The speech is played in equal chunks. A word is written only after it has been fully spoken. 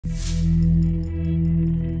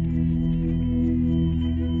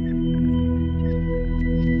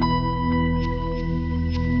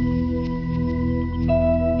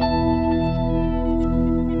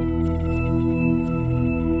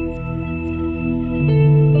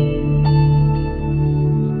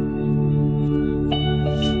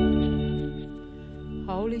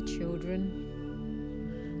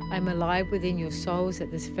alive within your souls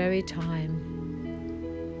at this very time.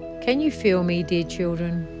 Can you feel me, dear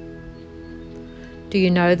children? Do you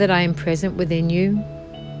know that I am present within you?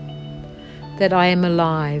 That I am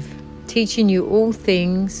alive, teaching you all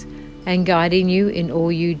things and guiding you in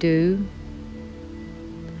all you do?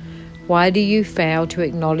 Why do you fail to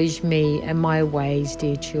acknowledge me and my ways,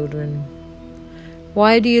 dear children?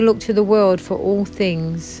 Why do you look to the world for all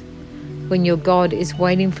things when your God is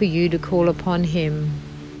waiting for you to call upon Him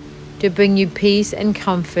to bring you peace and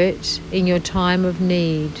comfort in your time of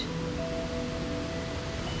need?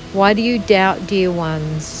 Why do you doubt, dear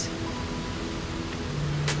ones?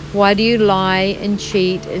 Why do you lie and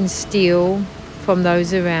cheat and steal from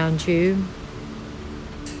those around you?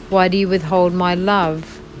 Why do you withhold my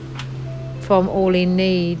love from all in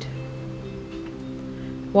need?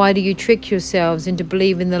 Why do you trick yourselves into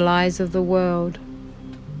believing the lies of the world?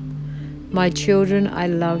 My children, I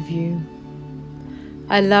love you.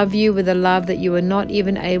 I love you with a love that you are not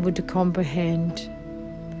even able to comprehend.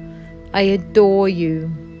 I adore you,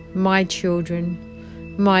 my children,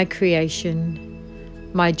 my creation,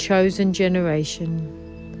 my chosen generation.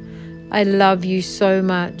 I love you so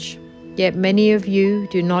much, yet many of you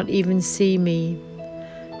do not even see me.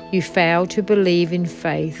 You fail to believe in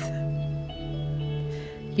faith.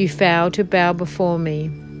 You fail to bow before me,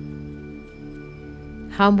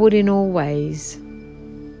 humbled in all ways,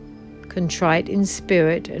 contrite in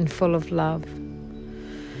spirit and full of love.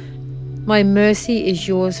 My mercy is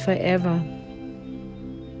yours forever.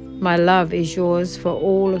 My love is yours for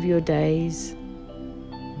all of your days.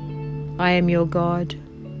 I am your God.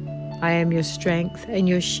 I am your strength and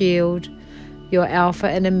your shield, your Alpha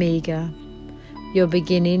and Omega, your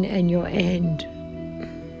beginning and your end.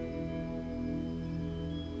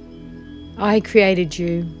 I created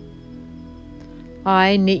you.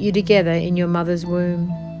 I knit you together in your mother's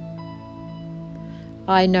womb.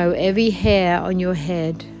 I know every hair on your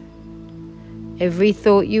head, every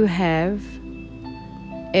thought you have,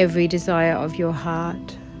 every desire of your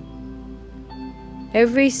heart.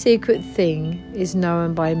 Every secret thing is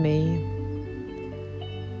known by me.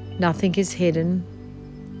 Nothing is hidden.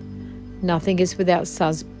 Nothing is without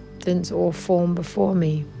substance or form before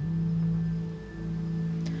me.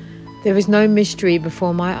 There is no mystery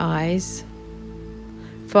before my eyes,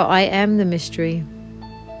 for I am the mystery.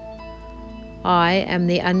 I am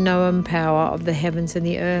the unknown power of the heavens and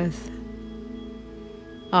the earth.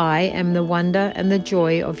 I am the wonder and the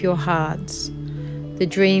joy of your hearts, the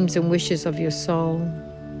dreams and wishes of your soul.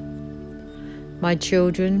 My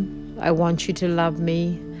children, I want you to love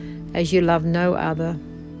me as you love no other.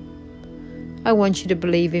 I want you to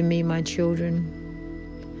believe in me, my children.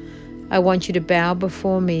 I want you to bow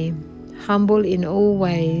before me, humble in all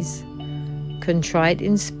ways, contrite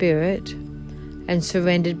in spirit, and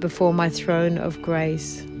surrendered before my throne of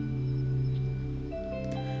grace.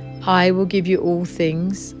 I will give you all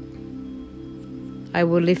things. I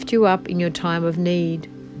will lift you up in your time of need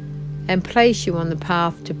and place you on the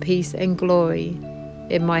path to peace and glory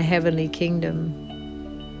in my heavenly kingdom.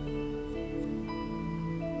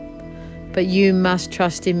 But you must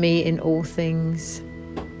trust in me in all things.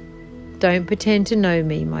 Don't pretend to know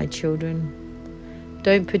me, my children.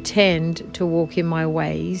 Don't pretend to walk in my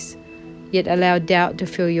ways, yet allow doubt to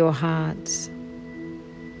fill your hearts.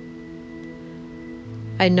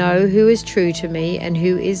 I know who is true to me and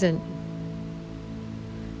who isn't.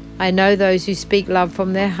 I know those who speak love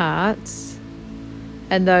from their hearts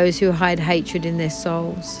and those who hide hatred in their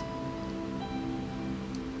souls.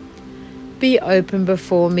 Be open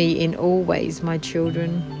before me in all ways, my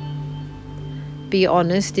children. Be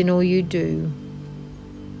honest in all you do.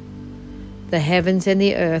 The heavens and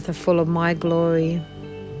the earth are full of my glory.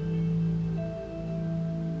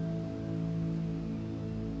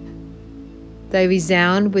 They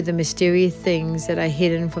resound with the mysterious things that are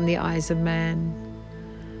hidden from the eyes of man.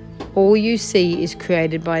 All you see is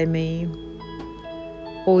created by me.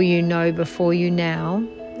 All you know before you now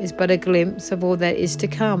is but a glimpse of all that is to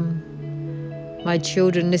come. My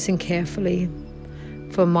children, listen carefully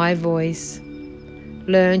for my voice.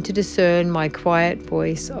 Learn to discern my quiet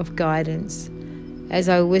voice of guidance as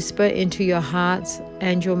I whisper into your hearts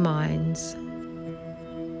and your minds.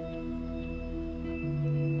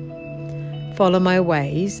 Follow my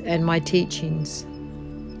ways and my teachings.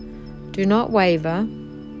 Do not waver.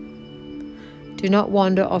 Do not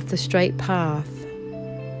wander off the straight path.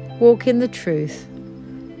 Walk in the truth.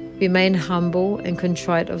 Remain humble and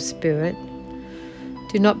contrite of spirit.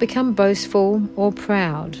 Do not become boastful or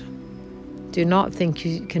proud. Do not think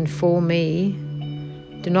you can fool me.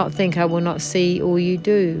 Do not think I will not see all you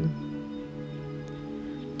do.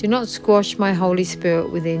 Do not squash my Holy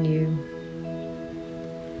Spirit within you.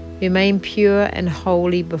 Remain pure and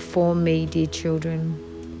holy before me, dear children.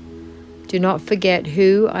 Do not forget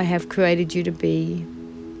who I have created you to be.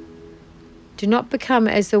 Do not become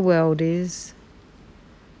as the world is.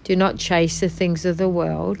 Do not chase the things of the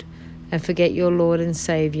world and forget your Lord and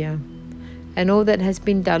Saviour and all that has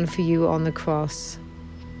been done for you on the cross.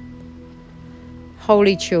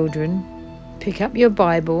 Holy children, pick up your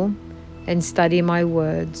Bible and study my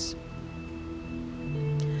words.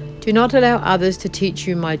 Do not allow others to teach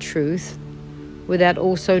you my truth without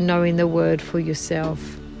also knowing the word for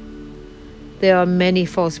yourself. There are many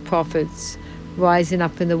false prophets rising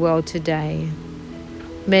up in the world today,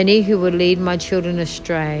 many who will lead my children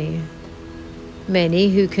astray,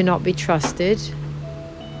 many who cannot be trusted.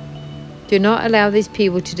 Do not allow these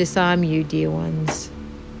people to disarm you, dear ones.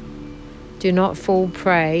 Do not fall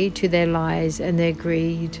prey to their lies and their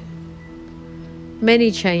greed.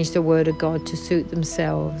 Many change the word of God to suit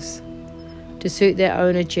themselves, to suit their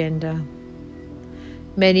own agenda.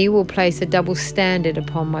 Many will place a double standard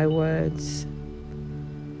upon my words.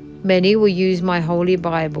 Many will use my holy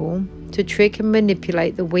Bible to trick and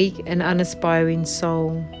manipulate the weak and unaspiring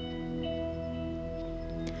soul.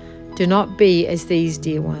 Do not be as these,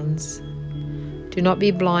 dear ones. Do not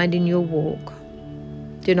be blind in your walk.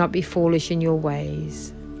 Do not be foolish in your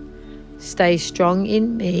ways. Stay strong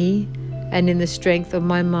in me and in the strength of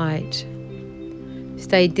my might.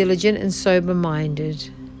 Stay diligent and sober-minded.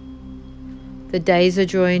 The days are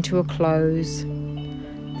drawing to a close.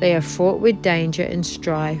 They are fraught with danger and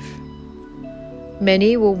strife.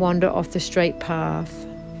 Many will wander off the straight path.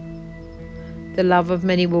 The love of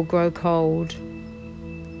many will grow cold.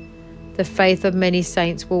 The faith of many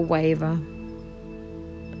saints will waver.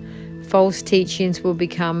 False teachings will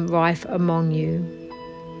become rife among you.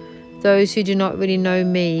 Those who do not really know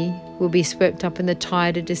me will be swept up in the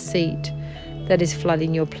tide of deceit that is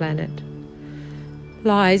flooding your planet.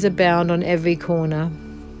 Lies abound on every corner.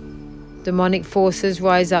 Demonic forces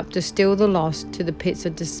rise up to steal the lost to the pits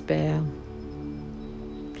of despair.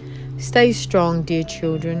 Stay strong, dear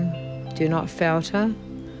children. Do not falter.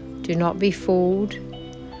 Do not be fooled.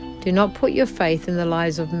 Do not put your faith in the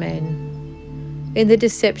lies of men, in the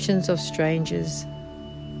deceptions of strangers.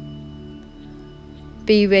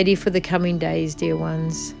 Be ready for the coming days, dear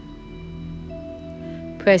ones.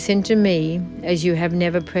 Press into me as you have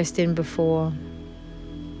never pressed in before.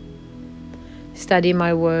 Study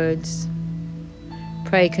my words.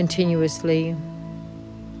 Pray continuously.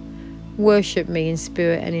 Worship me in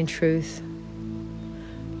spirit and in truth.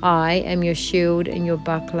 I am your shield and your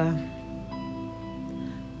buckler.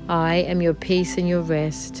 I am your peace and your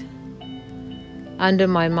rest. Under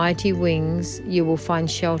my mighty wings you will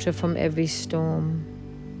find shelter from every storm.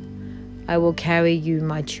 I will carry you,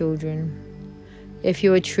 my children, if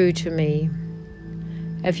you are true to me,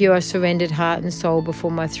 if you are surrendered heart and soul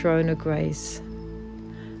before my throne of grace.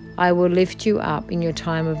 I will lift you up in your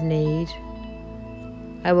time of need.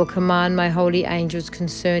 I will command my holy angels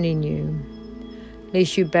concerning you,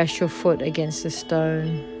 lest you bash your foot against a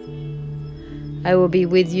stone. I will be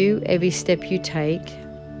with you every step you take,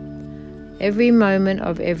 every moment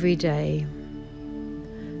of every day.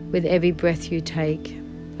 With every breath you take,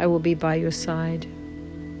 I will be by your side.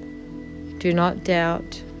 Do not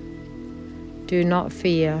doubt. Do not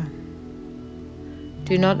fear.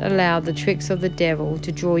 Do not allow the tricks of the devil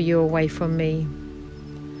to draw you away from me,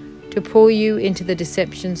 to pull you into the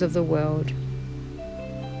deceptions of the world,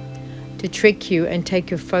 to trick you and take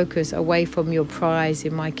your focus away from your prize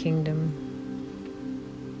in my kingdom.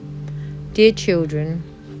 Dear children,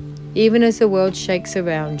 even as the world shakes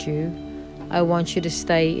around you, I want you to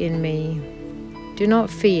stay in me. Do not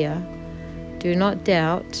fear. Do not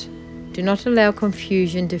doubt. Do not allow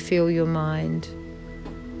confusion to fill your mind.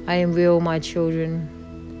 I am real, my children.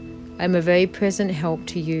 I am a very present help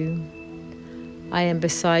to you. I am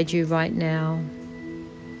beside you right now.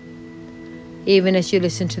 Even as you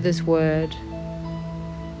listen to this word,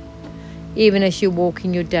 even as you walk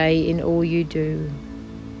in your day in all you do,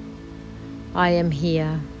 I am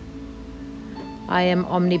here. I am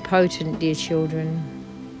omnipotent, dear children.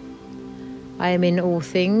 I am in all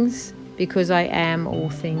things because I am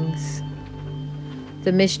all things.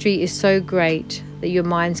 The mystery is so great that your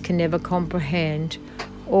minds can never comprehend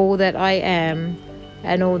all that I am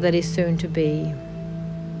and all that is soon to be.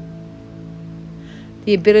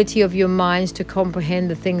 The ability of your minds to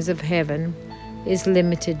comprehend the things of heaven is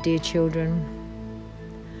limited, dear children.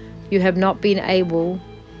 You have not been able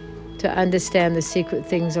to understand the secret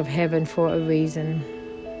things of heaven for a reason.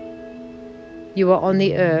 You are on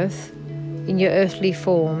the earth, in your earthly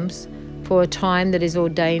forms, for a time that is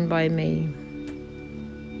ordained by me,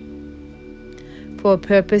 for a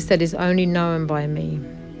purpose that is only known by me.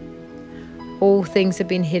 All things have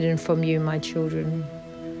been hidden from you, my children.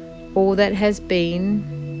 All that has been,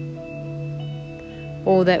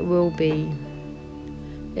 all that will be,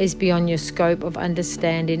 is beyond your scope of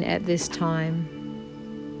understanding at this time.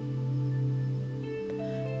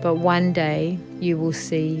 But one day you will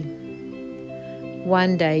see.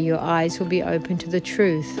 One day your eyes will be open to the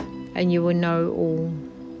truth and you will know all.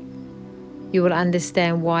 You will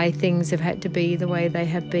understand why things have had to be the way they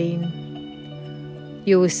have been.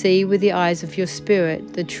 You will see with the eyes of your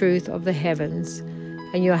spirit the truth of the heavens,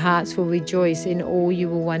 and your hearts will rejoice in all you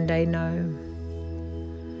will one day know.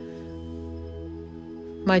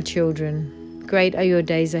 My children, great are your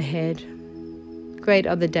days ahead. Great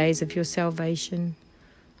are the days of your salvation,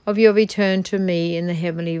 of your return to me in the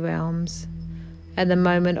heavenly realms, and the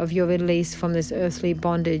moment of your release from this earthly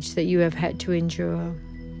bondage that you have had to endure.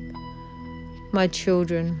 My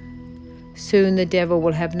children, soon the devil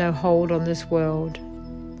will have no hold on this world,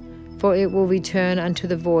 for it will return unto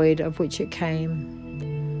the void of which it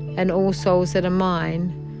came. And all souls that are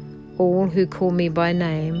mine, all who call me by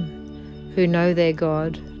name, who know their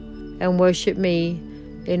God, and worship me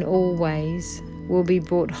in all ways, will be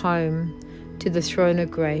brought home to the throne of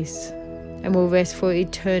grace, and will rest for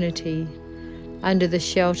eternity under the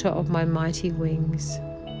shelter of my mighty wings.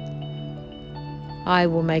 I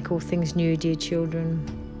will make all things new, dear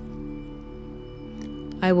children.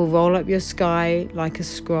 I will roll up your sky like a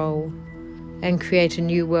scroll and create a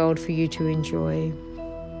new world for you to enjoy.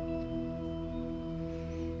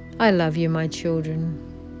 I love you, my children,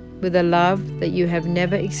 with a love that you have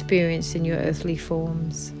never experienced in your earthly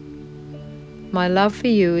forms. My love for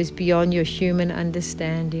you is beyond your human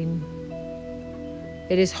understanding.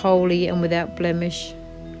 It is holy and without blemish.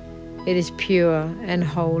 It is pure and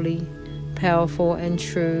holy, powerful and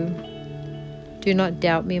true. Do not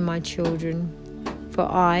doubt me, my children, for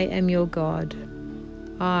I am your God.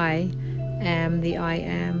 I am the I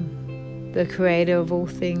Am, the creator of all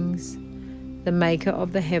things, the maker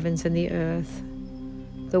of the heavens and the earth,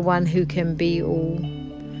 the one who can be all,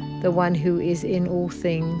 the one who is in all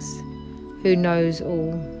things, who knows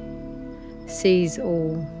all, sees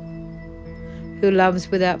all, who loves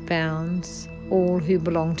without bounds all who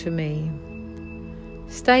belong to me.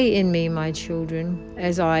 Stay in me, my children,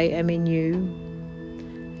 as I am in you,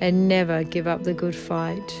 and never give up the good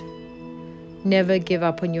fight. Never give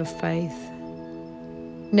up on your faith.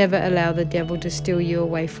 Never allow the devil to steal you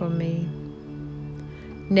away from me.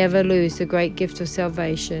 Never lose the great gift of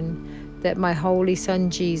salvation that my Holy Son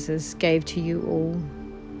Jesus gave to you all.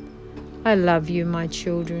 I love you, my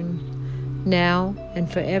children, now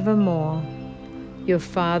and forevermore. Your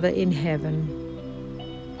Father in heaven.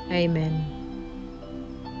 Amen.